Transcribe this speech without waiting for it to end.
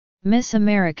Miss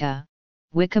America,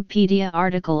 Wikipedia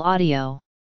article audio.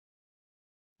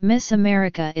 Miss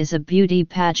America is a beauty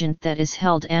pageant that is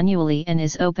held annually and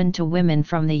is open to women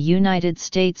from the United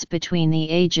States between the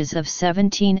ages of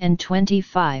 17 and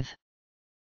 25.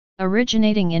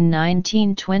 Originating in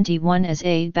 1921 as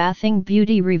a bathing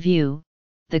beauty review,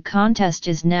 the contest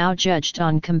is now judged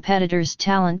on competitors'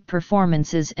 talent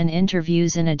performances and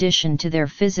interviews in addition to their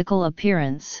physical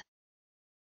appearance.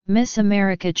 Miss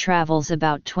America travels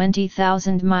about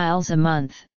 20,000 miles a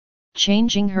month,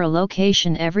 changing her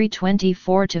location every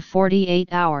 24 to 48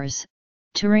 hours,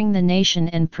 touring the nation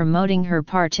and promoting her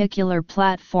particular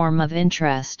platform of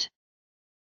interest.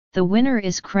 The winner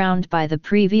is crowned by the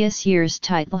previous year's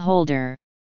title holder.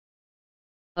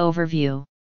 Overview.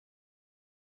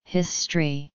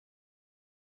 History.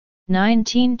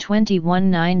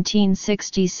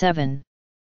 1921–1967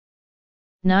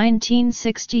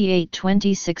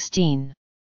 1968–2016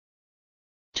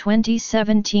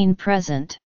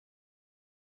 2017–present.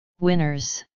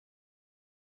 Winners.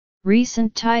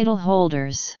 Recent title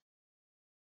holders.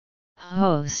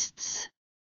 Hosts.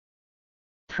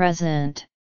 Present,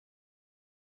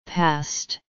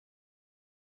 past,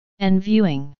 and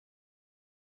viewing.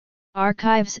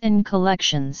 Archives and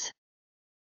collections.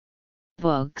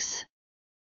 Books.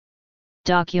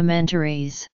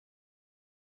 Documentaries.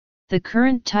 The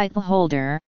current title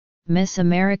holder, Miss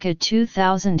America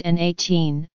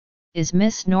 2018, is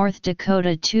Miss North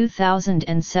Dakota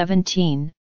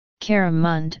 2017, Kara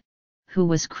Mund, who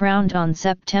was crowned on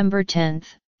September 10,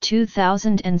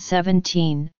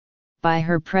 2017, by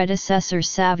her predecessor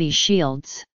Savvy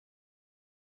Shields.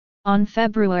 On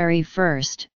February 1,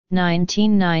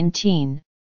 1919,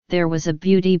 there was a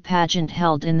beauty pageant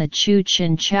held in the Chu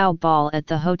Chin Chow Ball at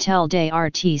the Hotel des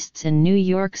Artistes in New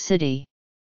York City.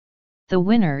 The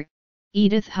winner,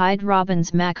 Edith Hyde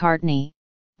Robbins McCartney,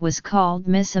 was called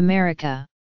Miss America.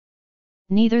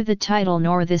 Neither the title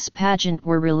nor this pageant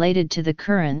were related to the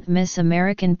current Miss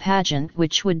American pageant,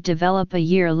 which would develop a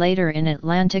year later in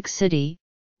Atlantic City,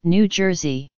 New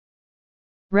Jersey.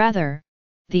 Rather,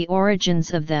 the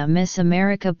origins of the Miss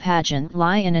America pageant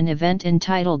lie in an event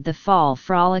entitled the Fall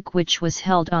Frolic, which was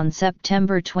held on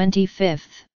September 25,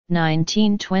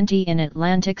 1920 in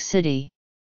Atlantic City.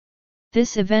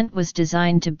 This event was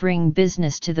designed to bring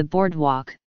business to the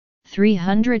boardwalk.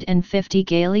 350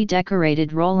 gaily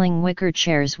decorated rolling wicker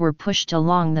chairs were pushed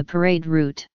along the parade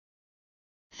route.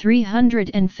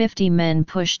 350 men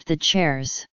pushed the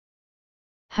chairs.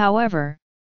 However,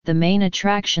 the main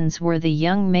attractions were the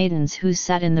young maidens who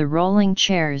sat in the rolling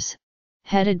chairs,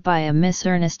 headed by a Miss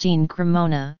Ernestine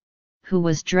Cremona, who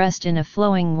was dressed in a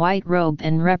flowing white robe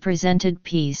and represented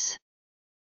peace.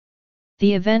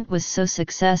 The event was so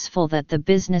successful that the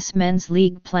Businessmen's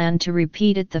League planned to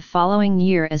repeat it the following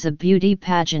year as a beauty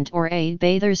pageant or a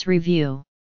bather's review.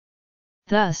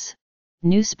 Thus,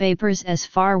 newspapers as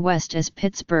far west as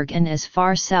Pittsburgh and as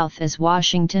far south as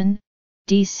Washington,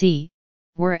 D.C.,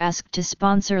 were asked to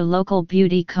sponsor local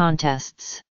beauty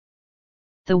contests.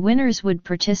 The winners would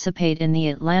participate in the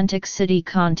Atlantic City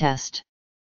contest.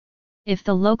 If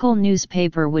the local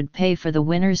newspaper would pay for the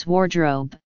winner's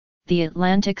wardrobe, the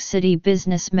Atlantic City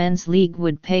Businessmen's League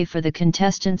would pay for the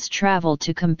contestants' travel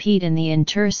to compete in the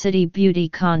Inter-City Beauty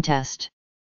Contest.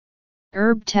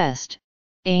 Herb Test,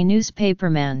 a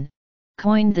newspaperman,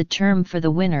 coined the term for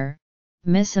the winner,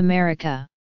 Miss America.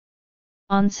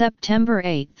 On September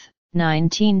 8,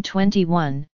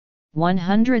 1921,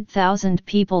 100,000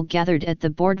 people gathered at the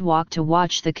boardwalk to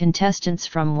watch the contestants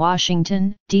from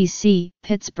Washington, D.C.,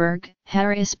 Pittsburgh,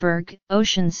 Harrisburg,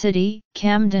 Ocean City,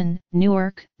 Camden,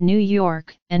 Newark, New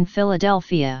York, and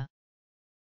Philadelphia.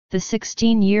 The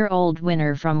 16-year-old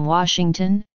winner from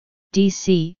Washington,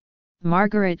 D.C.,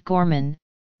 Margaret Gorman,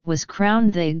 was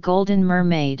crowned the Golden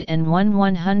Mermaid and won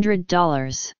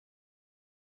 $100.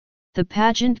 The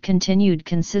pageant continued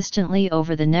consistently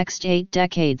over the next 8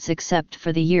 decades except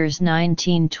for the years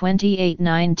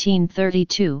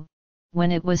 1928–1932,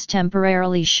 when it was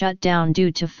temporarily shut down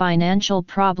due to financial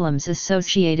problems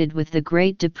associated with the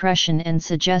Great Depression and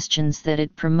suggestions that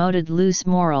it promoted loose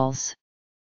morals.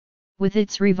 With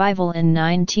its revival in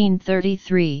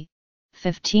 1933,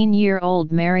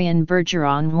 15-year-old Marion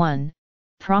Bergeron won,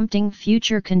 prompting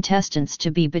future contestants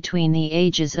to be between the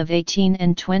ages of 18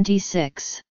 and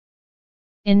 26.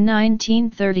 In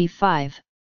 1935,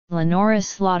 Lenora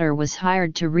Slaughter was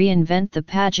hired to reinvent the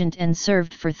pageant and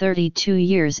served for 32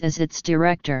 years as its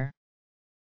director.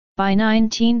 By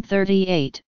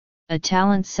 1938, a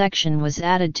talent section was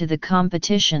added to the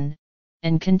competition,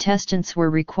 and contestants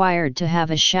were required to have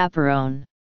a chaperone.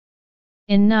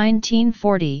 In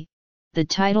 1940, the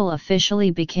title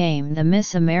officially became the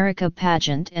Miss America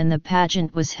pageant, and the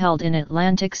pageant was held in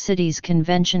Atlantic City's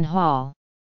Convention Hall.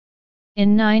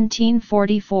 In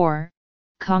 1944,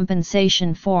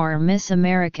 compensation for Miss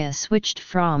America switched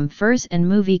from furs and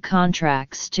movie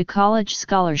contracts to college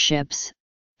scholarships,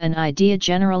 an idea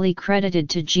generally credited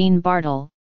to Jean Bartle,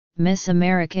 Miss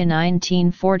America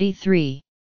 1943.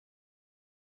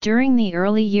 During the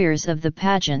early years of the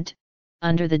pageant,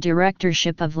 under the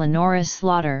directorship of Lenora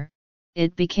Slaughter,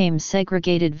 it became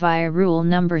segregated via Rule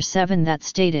No. 7 that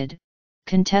stated,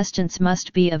 contestants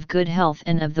must be of good health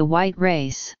and of the white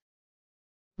race.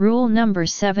 Rule No.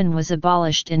 7 was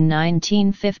abolished in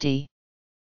 1950.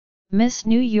 Miss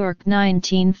New York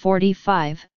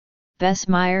 1945, Bess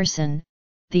Meyerson,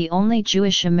 the only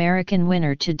Jewish American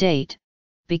winner to date,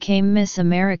 became Miss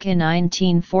America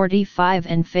 1945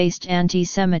 and faced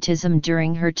anti-Semitism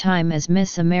during her time as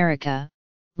Miss America,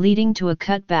 leading to a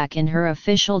cutback in her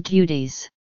official duties.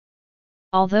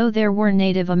 Although there were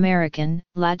Native American,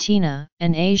 Latina,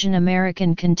 and Asian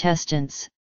American contestants,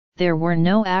 there were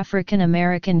no African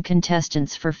American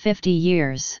contestants for 50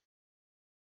 years.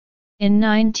 In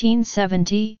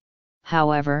 1970,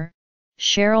 however,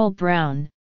 Cheryl Brown,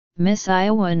 Miss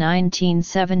Iowa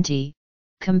 1970,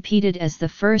 competed as the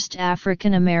first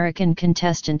African American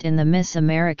contestant in the Miss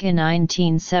America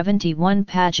 1971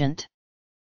 pageant.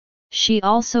 She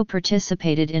also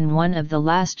participated in one of the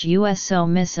last USO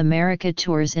Miss America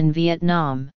tours in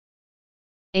Vietnam.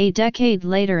 A decade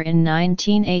later in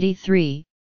 1983,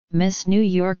 Miss New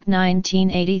York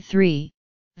 1983,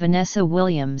 Vanessa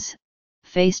Williams,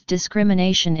 faced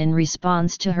discrimination in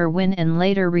response to her win and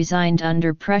later resigned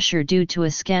under pressure due to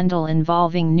a scandal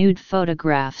involving nude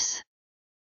photographs.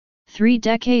 3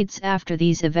 decades after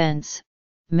these events,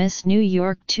 Miss New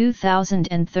York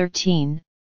 2013,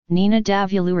 Nina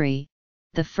Davuluri,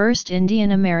 the first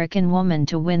Indian American woman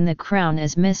to win the crown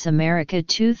as Miss America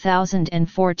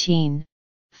 2014,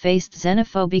 faced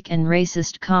xenophobic and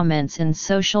racist comments in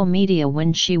social media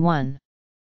when she won.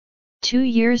 2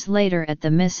 years later at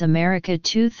the Miss America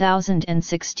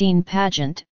 2016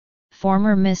 pageant,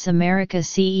 former Miss America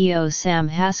CEO Sam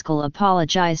Haskell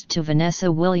apologized to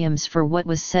Vanessa Williams for what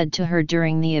was said to her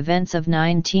during the events of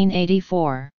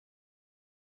 1984.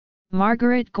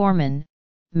 Margaret Gorman,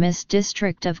 Miss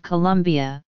District of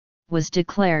Columbia, was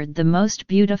declared the most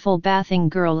beautiful bathing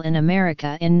girl in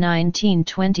America in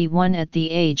 1921 at the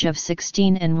age of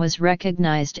 16 and was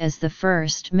recognized as the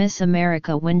first Miss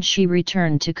America when she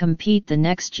returned to compete the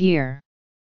next year.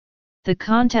 The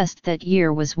contest that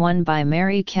year was won by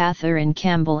Mary Catherine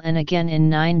Campbell and again in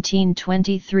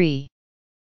 1923.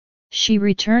 She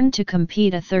returned to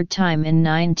compete a third time in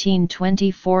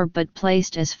 1924 but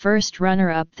placed as first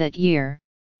runner-up that year,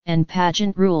 and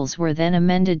pageant rules were then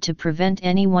amended to prevent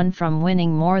anyone from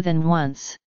winning more than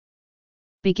once.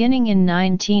 Beginning in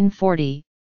 1940,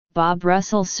 Bob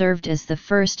Russell served as the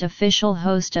first official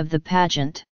host of the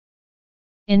pageant.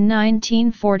 In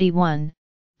 1941,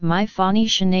 Mai Fani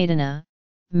Shanadana,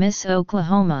 Miss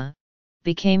Oklahoma,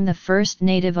 became the first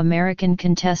Native American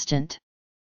contestant.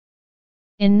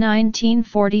 In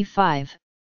 1945,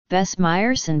 Bess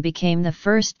Meyerson became the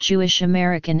first Jewish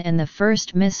American and the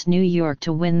first Miss New York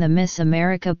to win the Miss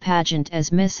America pageant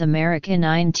as Miss America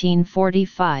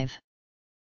 1945.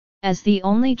 As the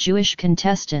only Jewish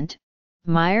contestant,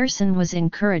 Meyerson was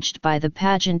encouraged by the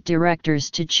pageant directors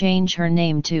to change her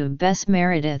name to Bess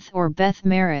Meredith or Beth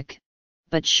Merrick,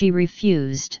 but she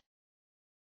refused.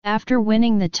 After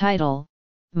winning the title,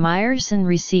 Meyerson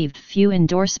received few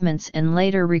endorsements and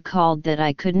later recalled that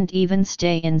I couldn't even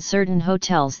stay in certain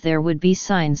hotels. There would be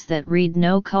signs that read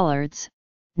no coloreds,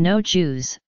 no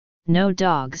Jews, no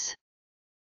dogs.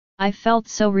 I felt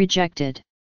so rejected.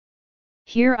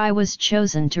 Here I was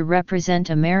chosen to represent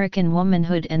American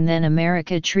womanhood and then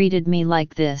America treated me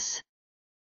like this.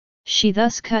 She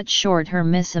thus cut short her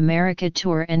Miss America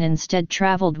tour and instead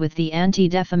traveled with the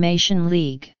Anti-Defamation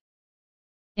League.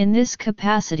 In this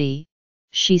capacity,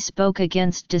 she spoke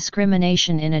against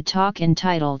discrimination in a talk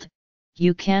entitled,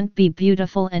 "You Can't Be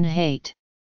Beautiful and Hate."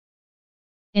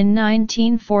 In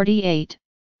 1948,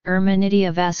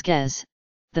 Herminidia Vasquez,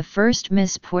 the first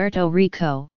Miss Puerto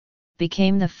Rico,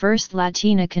 became the first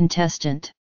Latina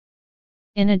contestant.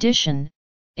 In addition,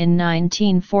 in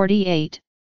 1948,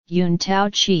 Yun Tao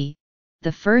Chi,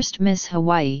 the first Miss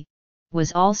Hawaii,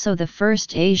 was also the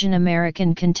first Asian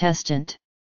American contestant.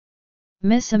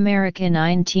 Miss America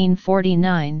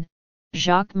 1949,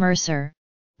 Jacques Mercer,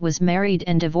 was married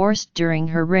and divorced during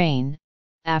her reign.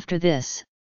 After this,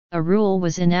 a rule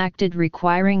was enacted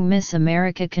requiring Miss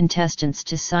America contestants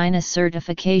to sign a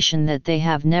certification that they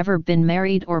have never been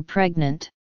married or pregnant.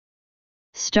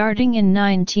 Starting in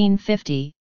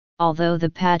 1950, although the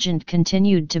pageant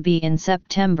continued to be in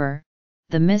September,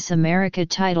 the Miss America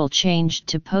title changed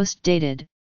to post-dated,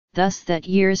 thus that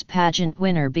year's pageant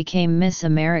winner became Miss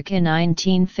America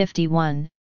 1951,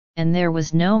 and there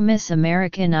was no Miss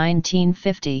America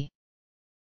 1950.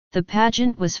 The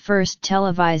pageant was first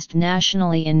televised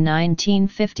nationally in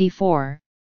 1954,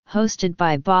 hosted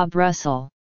by Bob Russell.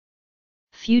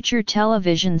 Future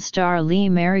television star Lee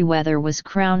Meriwether was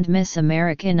crowned Miss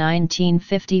America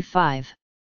 1955.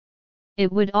 It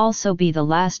would also be the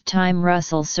last time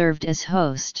Russell served as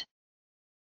host.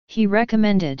 He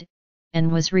recommended, and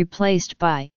was replaced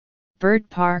by, Bert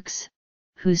Parks,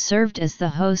 who served as the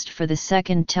host for the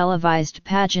second televised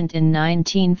pageant in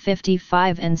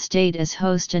 1955 and stayed as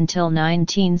host until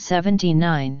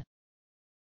 1979.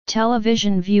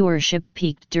 Television viewership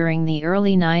peaked during the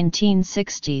early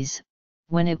 1960s,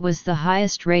 when it was the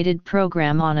highest-rated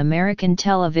program on American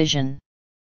television.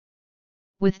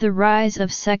 With the rise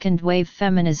of second-wave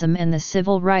feminism and the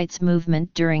civil rights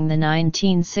movement during the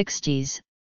 1960s,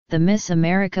 the Miss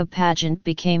America pageant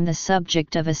became the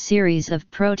subject of a series of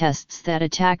protests that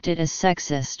attacked it as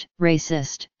sexist,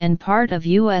 racist, and part of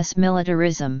U.S.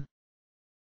 militarism.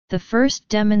 The first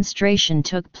demonstration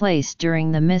took place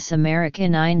during the Miss America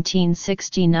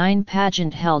 1969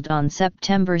 pageant held on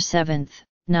September 7,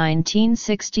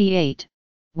 1968,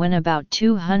 when about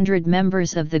 200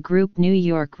 members of the group New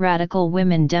York Radical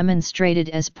Women demonstrated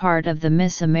as part of the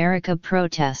Miss America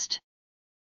protest.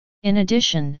 In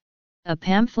addition, a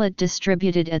pamphlet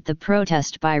distributed at the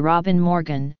protest by Robin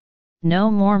Morgan,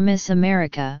 "No More Miss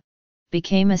America,"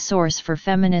 became a source for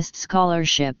feminist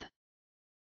scholarship.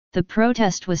 The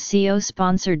protest was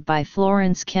co-sponsored by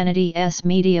Florence Kennedy's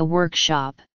Media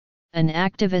Workshop, an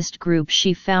activist group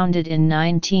she founded in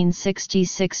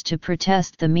 1966 to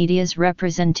protest the media's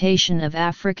representation of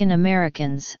African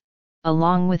Americans,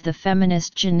 along with the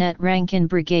feminist Jeanette Rankin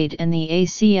Brigade and the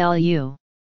ACLU.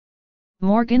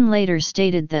 Morgan later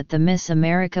stated that the Miss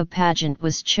America pageant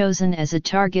was chosen as a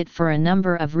target for a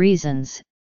number of reasons.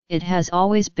 It has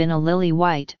always been a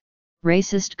lily-white,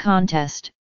 racist contest.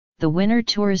 The winner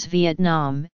tours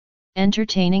Vietnam,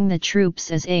 entertaining the troops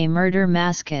as a murder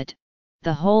mascot.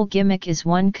 The whole gimmick is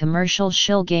one commercial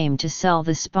shill game to sell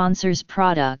the sponsor's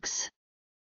products.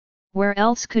 Where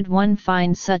else could one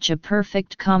find such a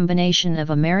perfect combination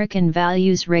of American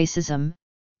values: racism,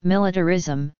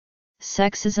 militarism,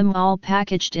 sexism, all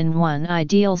packaged in one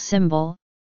ideal symbol,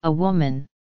 a woman?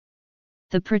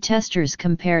 The protesters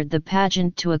compared the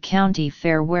pageant to a county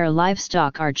fair where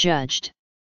livestock are judged.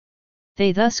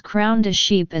 They thus crowned a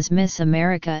sheep as Miss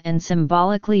America and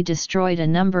symbolically destroyed a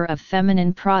number of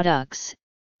feminine products,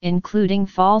 including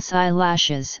false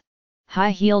eyelashes,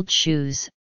 high-heeled shoes,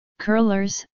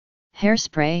 curlers,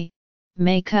 hairspray,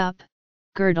 makeup,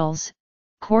 girdles,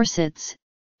 corsets,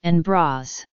 and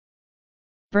bras.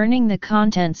 Burning the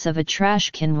contents of a trash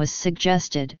can was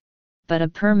suggested, but a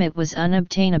permit was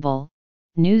unobtainable.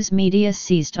 News media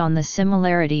seized on the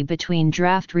similarity between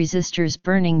draft resistors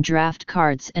burning draft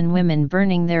cards and women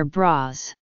burning their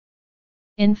bras.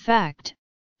 In fact,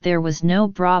 there was no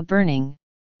bra burning,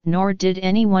 nor did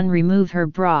anyone remove her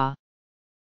bra.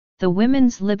 The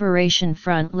Women's Liberation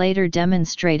Front later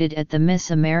demonstrated at the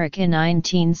Miss America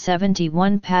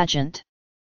 1971 pageant.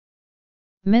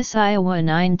 Miss Iowa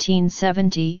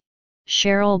 1970,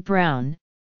 Cheryl Brown,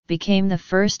 became the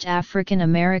first African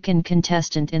American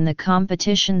contestant in the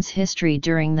competition's history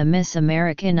during the Miss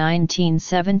America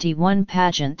 1971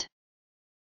 pageant.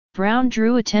 Brown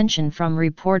drew attention from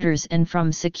reporters and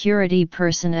from security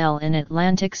personnel in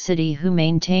Atlantic City who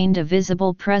maintained a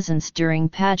visible presence during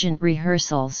pageant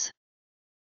rehearsals.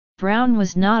 Brown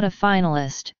was not a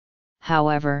finalist,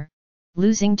 however,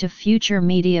 losing to future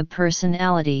media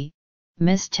personality,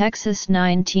 Miss Texas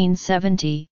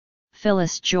 1970,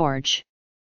 Phyllis George.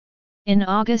 In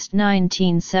August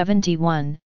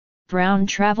 1971, Brown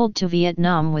traveled to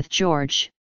Vietnam with George.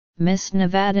 Miss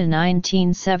Nevada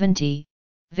 1970,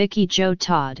 Vicki Jo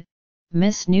Todd.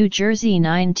 Miss New Jersey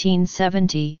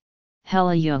 1970,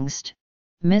 Hella Jungst.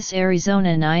 Miss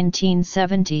Arizona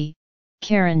 1970,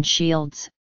 Karen Shields.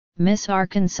 Miss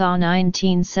Arkansas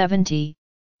 1970,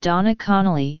 Donna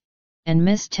Connolly, and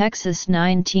Miss Texas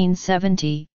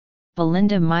 1970,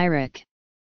 Belinda Myrick.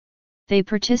 They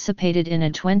participated in a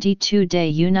 22-day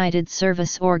United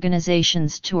Service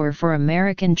Organizations tour for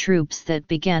American troops that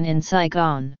began in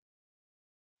Saigon.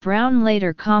 Brown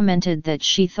later commented that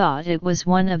she thought it was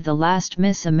one of the last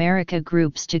Miss America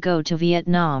groups to go to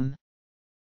Vietnam.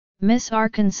 Miss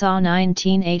Arkansas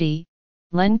 1980,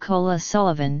 Lencola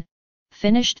Sullivan,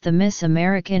 finished the Miss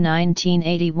America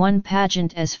 1981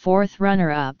 pageant as fourth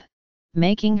runner-up,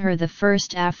 making her the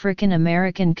first African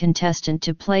American contestant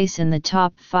to place in the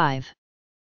top 5.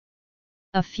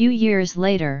 A few years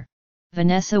later,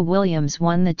 Vanessa Williams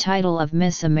won the title of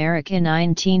Miss America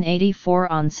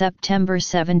 1984 on September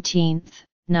 17,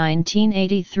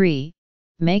 1983,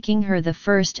 making her the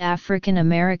first African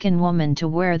American woman to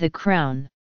wear the crown.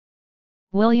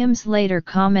 Williams later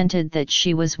commented that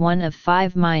she was one of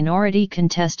 5 minority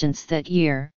contestants that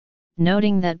year,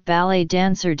 noting that ballet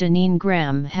dancer Deneen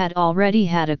Graham had already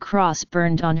had a cross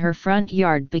burned on her front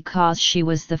yard because she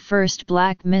was the first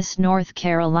black Miss North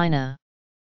Carolina.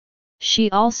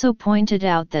 She also pointed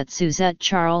out that Suzette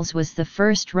Charles was the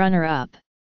first runner-up,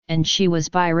 and she was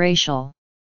biracial.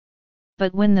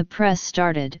 But when the press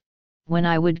started, when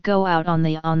I would go out on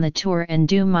the tour and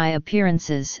do my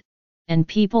appearances, and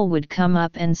people would come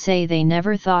up and say they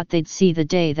never thought they'd see the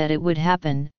day that it would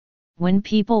happen, when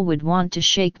people would want to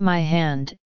shake my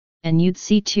hand, and you'd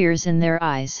see tears in their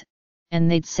eyes, and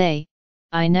they'd say,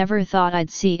 I never thought I'd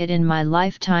see it in my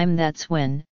lifetime. That's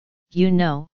when,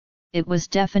 it was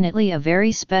definitely a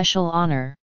very special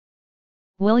honor.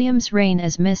 Williams' reign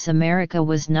as Miss America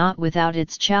was not without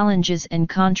its challenges and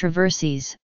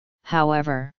controversies,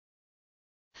 however.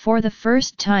 For the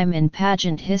first time in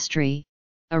pageant history,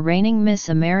 a reigning Miss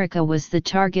America was the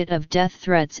target of death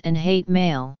threats and hate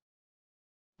mail.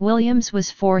 Williams was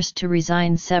forced to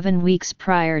resign 7 weeks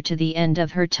prior to the end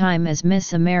of her time as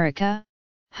Miss America,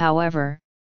 however,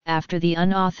 after the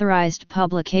unauthorized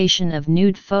publication of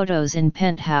nude photos in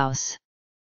Penthouse.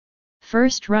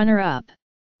 First runner-up,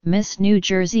 Miss New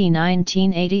Jersey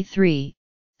 1983,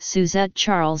 Suzette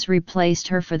Charles replaced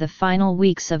her for the final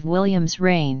weeks of Williams'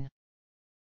 reign.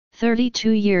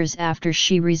 32 years after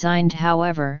she resigned,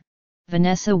 however,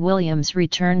 Vanessa Williams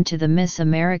returned to the Miss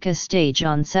America stage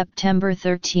on September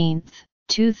 13,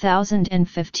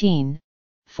 2015,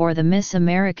 for the Miss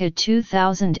America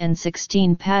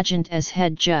 2016 pageant as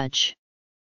head judge.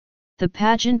 The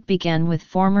pageant began with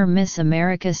former Miss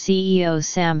America CEO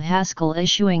Sam Haskell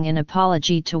issuing an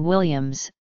apology to Williams,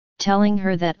 telling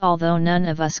her that although none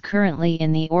of us currently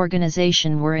in the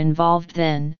organization were involved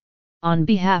then, on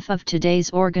behalf of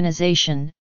today's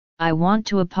organization, I want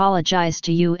to apologize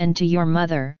to you and to your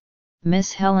mother,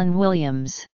 Miss Helen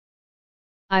Williams.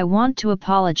 I want to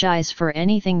apologize for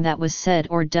anything that was said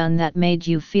or done that made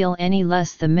you feel any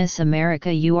less the Miss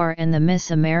America you are and the Miss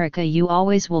America you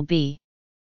always will be.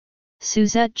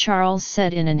 Suzette Charles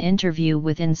said in an interview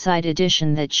with Inside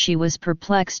Edition that she was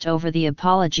perplexed over the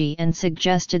apology and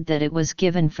suggested that it was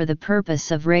given for the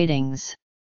purpose of ratings.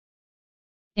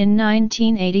 In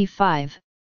 1985,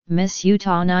 Miss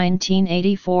Utah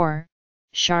 1984,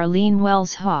 Charlene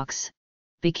Wells Hawks,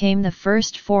 became the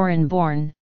first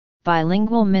foreign-born,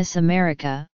 bilingual Miss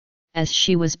America, as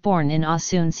she was born in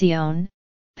Asunción,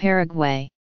 Paraguay.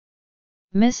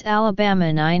 Miss Alabama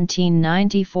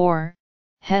 1994,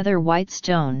 Heather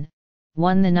Whitestone,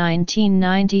 won the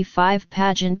 1995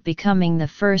 pageant, becoming the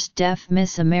first deaf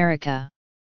Miss America.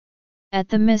 At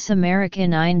the Miss America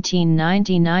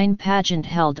 1999 pageant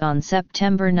held on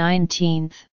September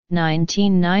 19,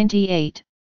 1998,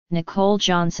 Nicole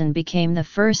Johnson became the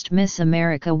first Miss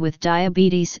America with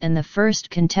diabetes and the first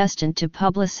contestant to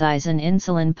publicize an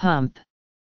insulin pump.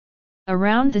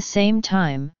 Around the same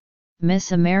time,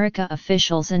 Miss America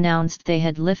officials announced they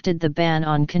had lifted the ban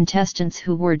on contestants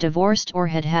who were divorced or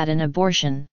had had an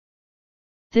abortion.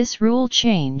 This rule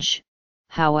change,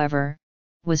 however,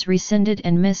 was rescinded,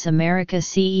 and Miss America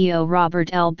CEO Robert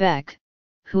L. Beck,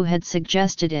 who had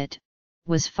suggested it,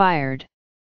 was fired.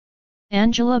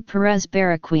 Angela Perez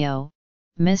Barraquillo,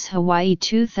 Miss Hawaii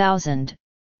 2000,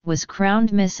 was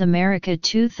crowned Miss America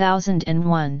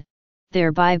 2001,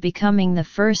 thereby becoming the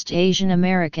first Asian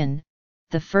American,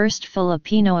 the first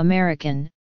Filipino American,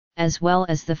 as well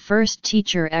as the first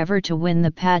teacher ever to win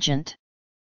the pageant.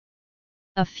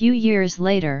 A few years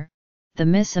later, the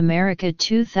Miss America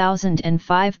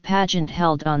 2005 pageant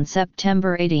held on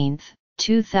September 18,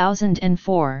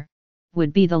 2004,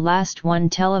 would be the last one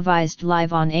televised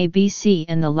live on ABC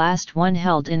and the last one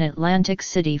held in Atlantic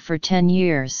City for 10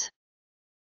 years.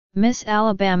 Miss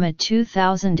Alabama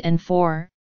 2004,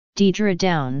 Deidre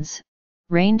Downs,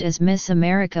 reigned as Miss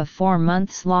America 4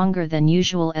 months longer than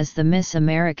usual as the Miss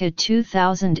America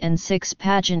 2006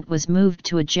 pageant was moved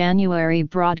to a January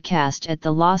broadcast at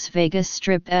the Las Vegas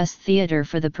Strip's Theater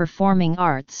for the Performing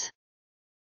Arts.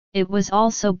 It was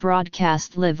also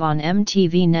broadcast live on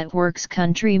MTV Network's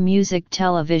Country Music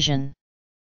Television.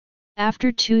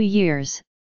 After 2 years,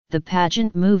 the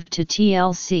pageant moved to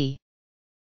TLC.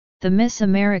 The Miss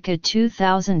America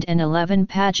 2011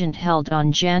 pageant held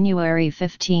on January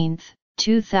 15,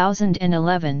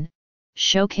 2011,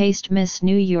 showcased Miss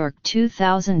New York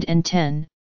 2010,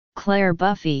 Claire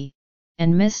Buffy,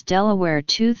 and Miss Delaware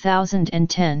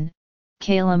 2010,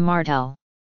 Kayla Martell.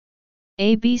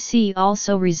 ABC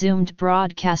also resumed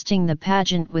broadcasting the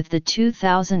pageant with the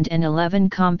 2011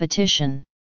 competition.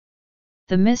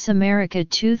 The Miss America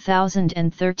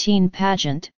 2013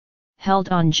 pageant, held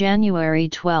on January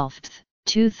 12,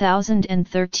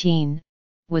 2013,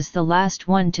 was the last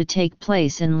one to take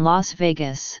place in Las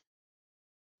Vegas.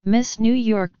 Miss New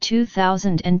York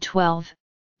 2012,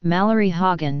 Mallory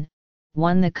Hagen,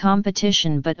 won the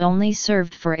competition but only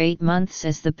served for 8 months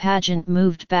as the pageant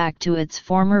moved back to its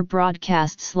former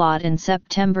broadcast slot in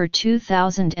September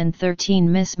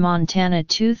 2013. Miss Montana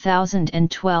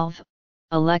 2012,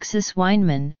 Alexis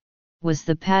Weinman, was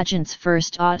the pageant's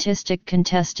first autistic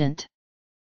contestant.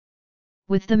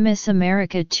 With the Miss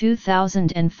America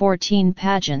 2014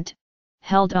 pageant,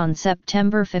 held on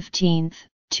September 15,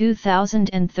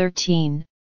 2013,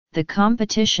 the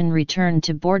competition returned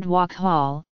to Boardwalk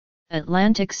Hall,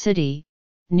 Atlantic City,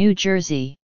 New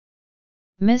Jersey.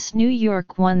 Miss New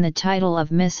York won the title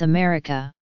of Miss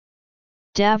America.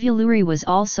 Davuluri was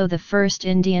also the first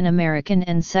Indian American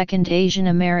and second Asian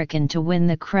American to win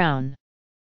the crown.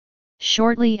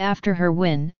 Shortly after her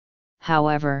win,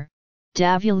 however,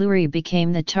 Davuluri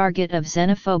became the target of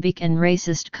xenophobic and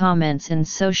racist comments in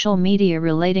social media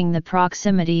relating the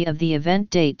proximity of the event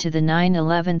date to the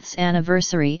 9/11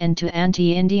 anniversary and to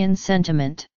anti-Indian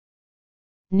sentiment.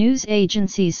 News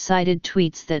agencies cited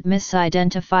tweets that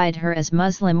misidentified her as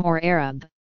Muslim or Arab,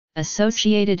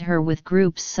 associated her with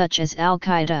groups such as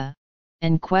Al-Qaeda,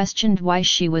 and questioned why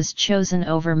she was chosen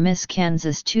over Miss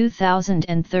Kansas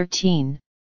 2013,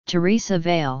 Teresa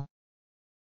Vale.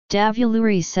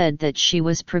 Davuluri said that she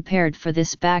was prepared for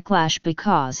this backlash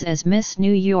because as Miss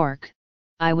New York,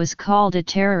 I was called a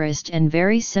terrorist and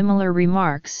very similar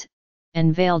remarks,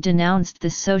 and Vale denounced the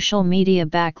social media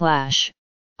backlash,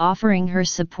 offering her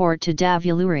support to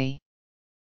Davuluri.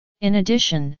 In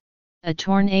addition, a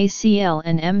torn ACL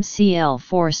and MCL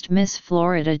forced Miss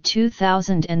Florida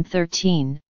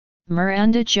 2013,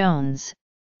 Miranda Jones,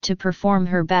 to perform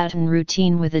her baton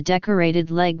routine with a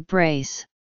decorated leg brace,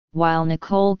 while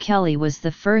Nicole Kelly was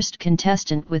the first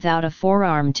contestant without a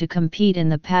forearm to compete in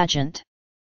the pageant.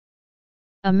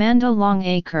 Amanda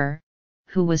Longacre,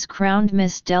 who was crowned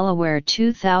Miss Delaware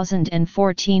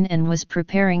 2014 and was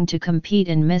preparing to compete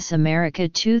in Miss America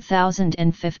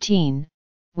 2015,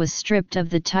 was stripped of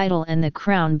the title and the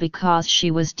crown because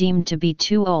she was deemed to be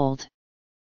too old.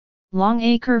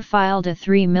 Longacre filed a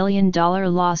 $3 million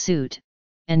lawsuit,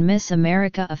 and Miss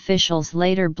America officials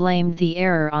later blamed the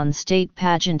error on state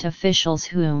pageant officials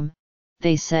whom,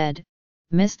 they said,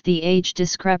 missed the age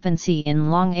discrepancy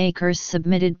in Longacre's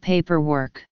submitted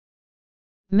paperwork.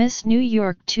 Miss New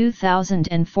York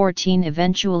 2014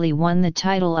 eventually won the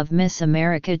title of Miss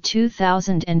America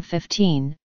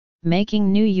 2015,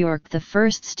 making New York the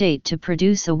first state to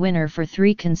produce a winner for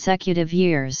 3 consecutive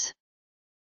years.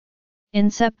 In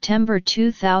September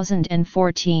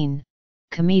 2014,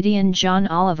 comedian John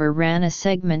Oliver ran a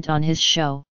segment on his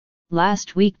show,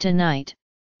 Last Week Tonight,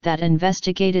 that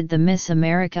investigated the Miss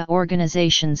America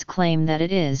organization's claim that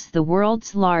it is the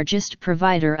world's largest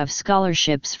provider of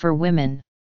scholarships for women.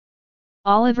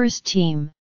 Oliver's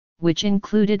team, which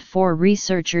included 4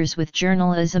 researchers with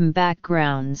journalism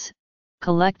backgrounds,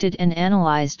 collected and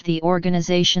analyzed the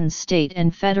organization's state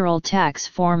and federal tax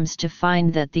forms to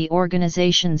find that the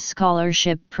organization's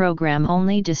scholarship program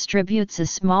only distributes a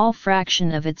small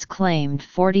fraction of its claimed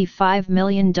 $45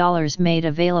 million made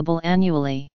available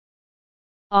annually.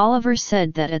 Oliver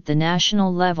said that at the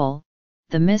national level,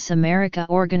 the Miss America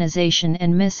organization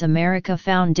and Miss America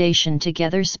Foundation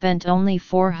together spent only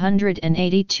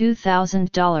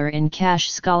 $482,000 in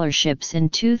cash scholarships in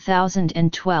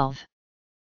 2012.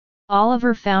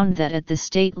 Oliver found that at the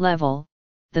state level,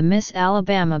 the Miss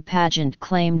Alabama pageant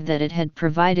claimed that it had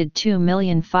provided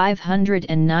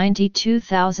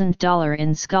 $2,592,000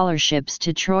 in scholarships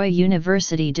to Troy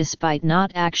University despite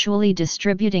not actually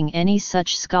distributing any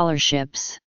such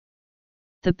scholarships.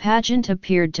 The pageant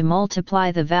appeared to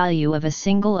multiply the value of a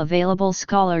single available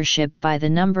scholarship by the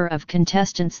number of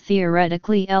contestants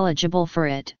theoretically eligible for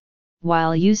it,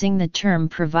 while using the term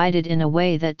provided in a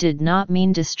way that did not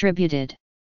mean distributed.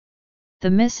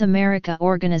 The Miss America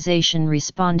organization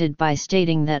responded by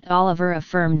stating that Oliver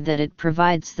affirmed that it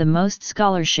provides the most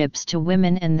scholarships to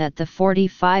women and that the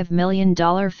 $45 million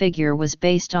figure was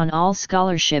based on all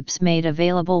scholarships made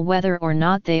available whether or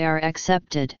not they are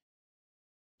accepted.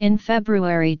 In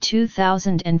February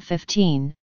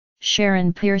 2015,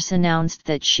 Sharon Pierce announced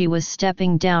that she was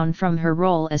stepping down from her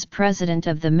role as president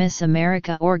of the Miss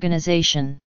America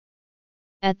organization.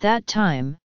 At that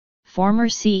time, former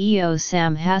CEO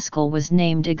Sam Haskell was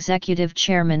named executive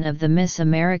chairman of the Miss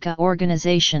America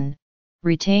organization,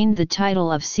 retained the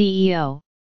title of CEO,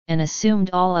 and assumed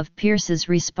all of Pierce's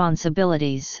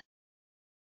responsibilities.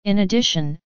 In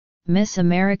addition, Miss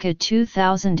America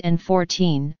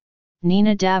 2014,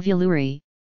 Nina Davuluri,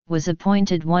 was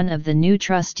appointed one of the new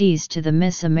trustees to the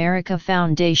Miss America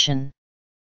Foundation.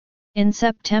 In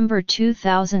September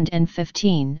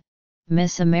 2015,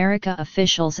 Miss America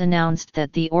officials announced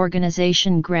that the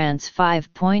organization grants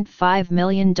 $5.5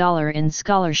 million in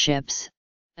scholarships,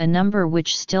 a number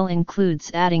which still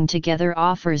includes adding together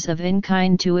offers of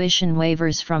in-kind tuition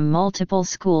waivers from multiple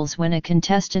schools when a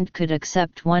contestant could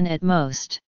accept one at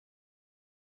most.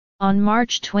 On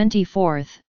March 24,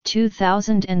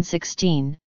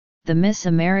 2016, the Miss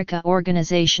America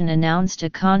organization announced a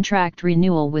contract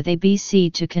renewal with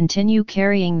ABC to continue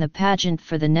carrying the pageant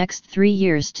for the next 3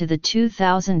 years to the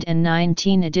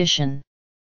 2019 edition.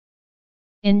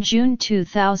 In June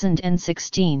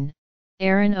 2016,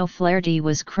 Erin O'Flaherty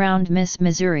was crowned Miss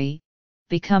Missouri,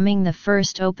 becoming the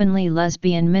first openly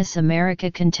lesbian Miss America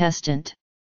contestant.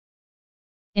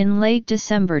 In late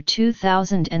December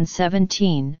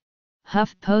 2017,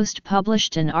 HuffPost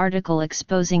published an article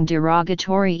exposing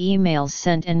derogatory emails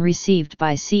sent and received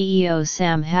by CEO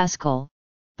Sam Haskell,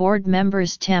 board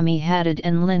members Tammy Haddad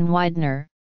and Lynn Widener,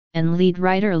 and lead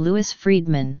writer Louis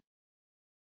Friedman.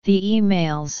 The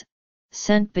emails,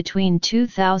 sent between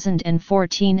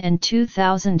 2014 and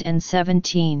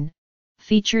 2017,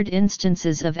 featured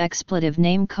instances of expletive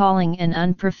name-calling and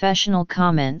unprofessional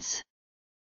comments.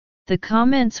 The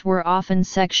comments were often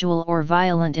sexual or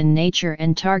violent in nature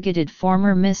and targeted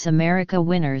former Miss America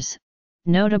winners,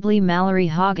 notably Mallory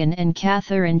Hagen and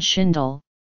Catherine Schindel,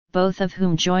 both of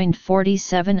whom joined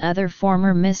 47 other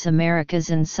former Miss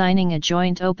Americas in signing a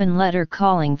joint open letter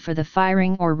calling for the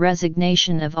firing or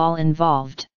resignation of all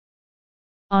involved.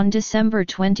 On December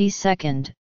 22,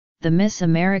 the Miss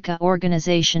America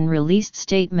organization released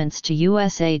statements to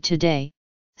USA Today,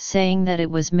 saying that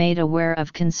it was made aware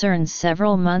of concerns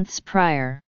several months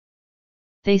prior.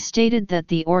 They stated that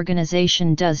the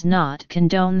organization does not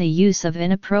condone the use of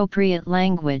inappropriate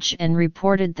language and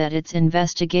reported that its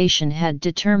investigation had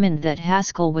determined that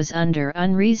Haskell was under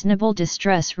unreasonable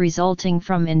distress resulting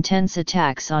from intense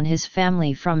attacks on his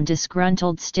family from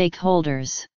disgruntled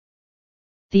stakeholders.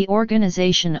 The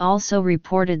organization also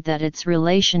reported that its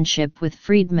relationship with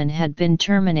Friedman had been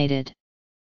terminated.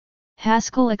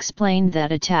 Haskell explained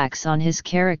that attacks on his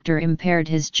character impaired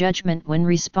his judgment when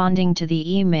responding to the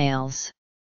emails.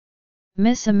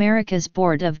 Miss America's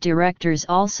board of directors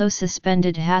also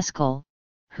suspended Haskell,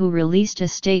 who released a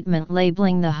statement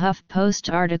labeling the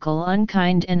HuffPost article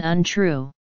unkind and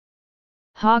untrue.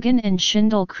 Hagen and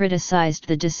Schindel criticized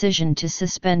the decision to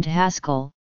suspend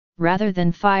Haskell, rather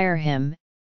than fire him,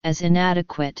 as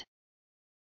inadequate.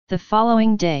 The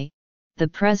following day, the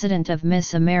president of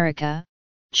Miss America,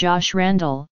 Josh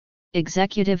Randall,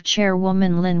 executive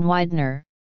chairwoman Lynn Widener,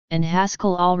 and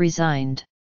Haskell all resigned.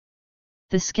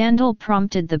 The scandal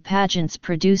prompted the pageant's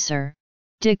producer,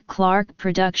 Dick Clark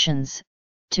Productions,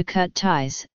 to cut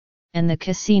ties, and the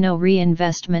Casino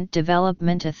Reinvestment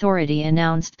Development Authority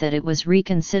announced that it was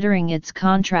reconsidering its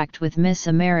contract with Miss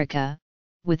America,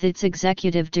 with its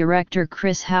executive director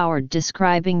Chris Howard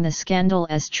describing the scandal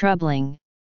as troubling,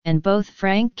 and both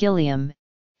Frank Gilliam,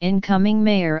 incoming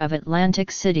mayor of Atlantic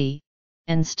City,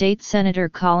 and State Senator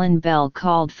Colin Bell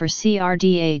called for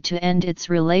CRDA to end its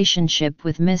relationship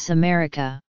with Miss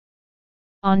America.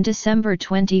 On December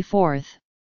 24,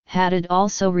 Haddad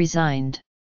also resigned.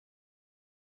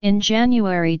 In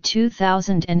January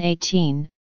 2018,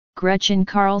 Gretchen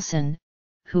Carlson,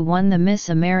 who won the Miss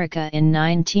America in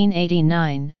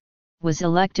 1989, was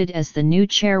elected as the new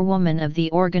chairwoman of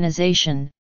the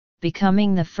organization,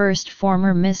 becoming the first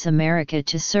former Miss America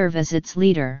to serve as its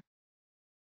leader.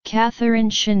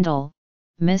 Catherine Schindel,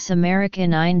 Miss America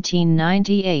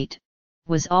 1998,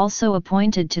 was also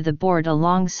appointed to the board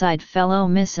alongside fellow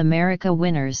Miss America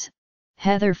winners,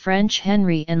 Heather French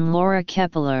Henry and Laura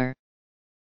Kepler.